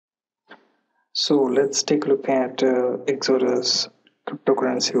So let's take a look at Exodus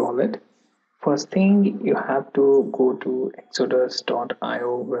cryptocurrency wallet. First thing, you have to go to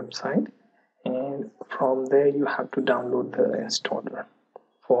exodus.io website, and from there you have to download the installer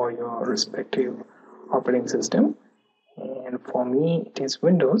for your respective operating system. And for me, it is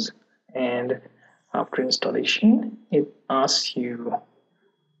Windows. And after installation, it asks you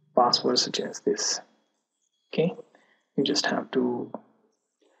password such as this. Okay, you just have to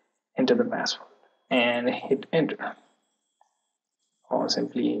enter the password and hit enter, or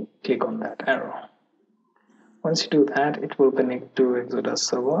simply click on that arrow. Once you do that, it will connect to Exodus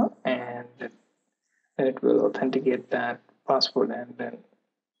server, and then it will authenticate that password, and then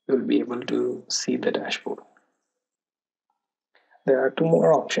you'll be able to see the dashboard. There are two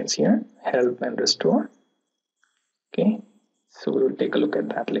more options here, help and restore. Okay, so we'll take a look at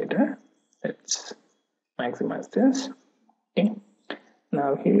that later. Let's maximize this. Okay,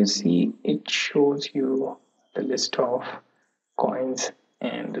 now here you see it shows you the list of coins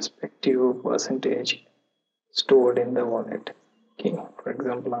and respective percentage stored in the wallet. Okay, for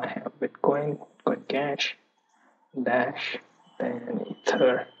example, I have Bitcoin, Bitcoin Cash, Dash, then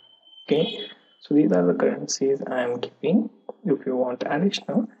Ether. Okay, so these are the currencies I am keeping. If you want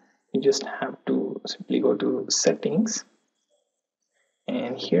additional, you just have to simply go to settings,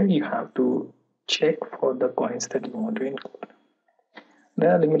 and here you have to check for the coins that you want to include.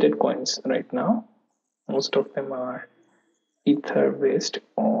 There are limited coins right now. Most of them are Ether based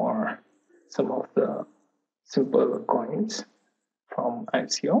or some of the simple coins from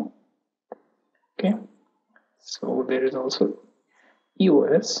ICO. Okay, so there is also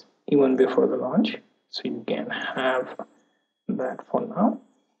EOS even before the launch, so you can have that for now.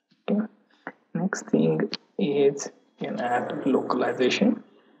 Okay, next thing is you can add localization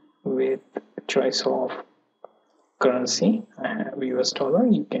with choice of currency. I have US dollar,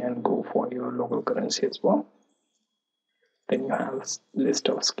 you can go for your local currency as well. Then you have a list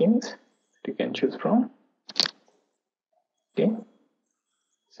of skins that you can choose from. Okay,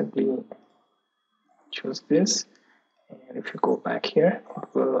 simply choose this, and if you go back here, it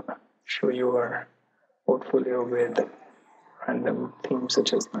will show your portfolio with random themes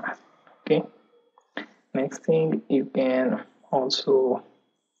such as that. Okay, next thing, you can also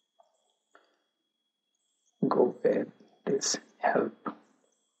go with this help.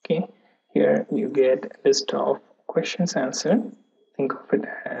 Okay, here you get a list of questions answered. Think of it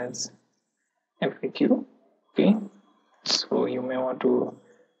as FAQ. Okay, so you may want to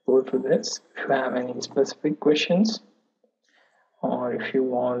go through this if you have any specific questions, or if you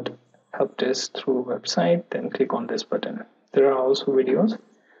want help desk through website, then click on this button. There are also videos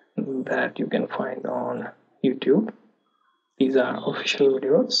that you can find on YouTube. These are official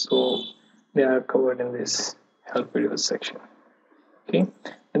videos, so they are covered in this help videos section. Okay,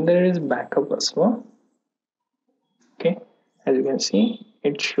 and there is backup as well. Okay, as you can see,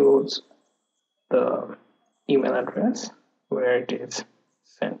 it shows the email address where it is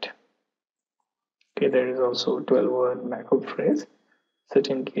sent. Okay, there is also 12-word backup phrase, such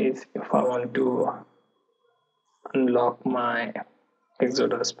in case if I want to unlock my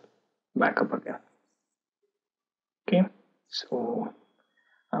Exodus backup again. Okay, so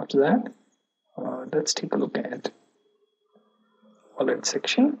after that, let's take a look at wallet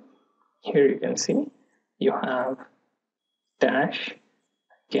section. Here you can see you have Dash.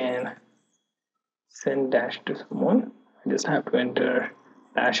 Can send Dash to someone. I just have to enter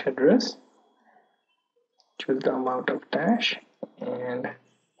Dash address, choose the amount of Dash, and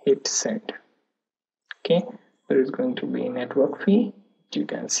hit send. Okay, there is going to be a network fee, which you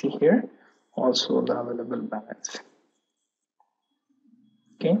can see here, also the available balance.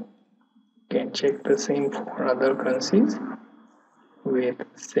 Okay, you can check the same for other currencies with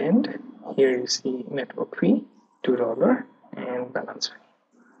send. Here you see network fee $2 and balance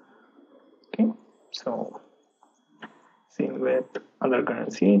fee. Okay, so same with other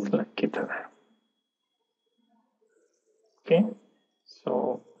currencies like Ether. Okay,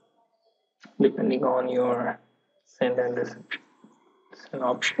 so depending on your send and reception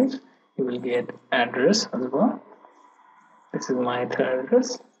options, you will get address as well. This is my Ether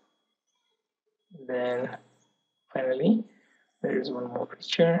address. Then finally, there is one more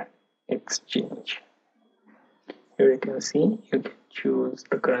feature, exchange. Here you can see you can choose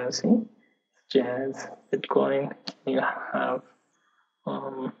the currency such as Bitcoin. You have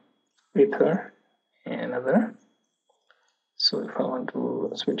Ether and other. So if I want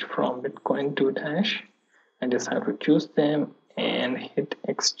to switch from Bitcoin to Dash, I just have to choose them and hit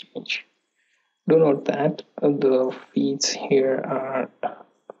exchange. Do note that the fees here are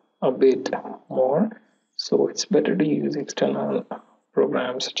a bit more, so it's better to use external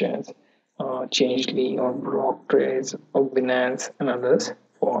programs such as Changely or block trades or Binance and others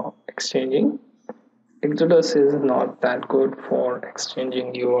for exchanging. Exodus is not that good for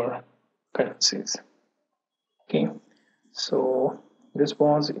exchanging your currencies. Okay, so this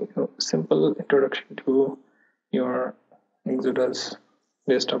was a simple introduction to your Exodus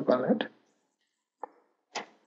desktop wallet.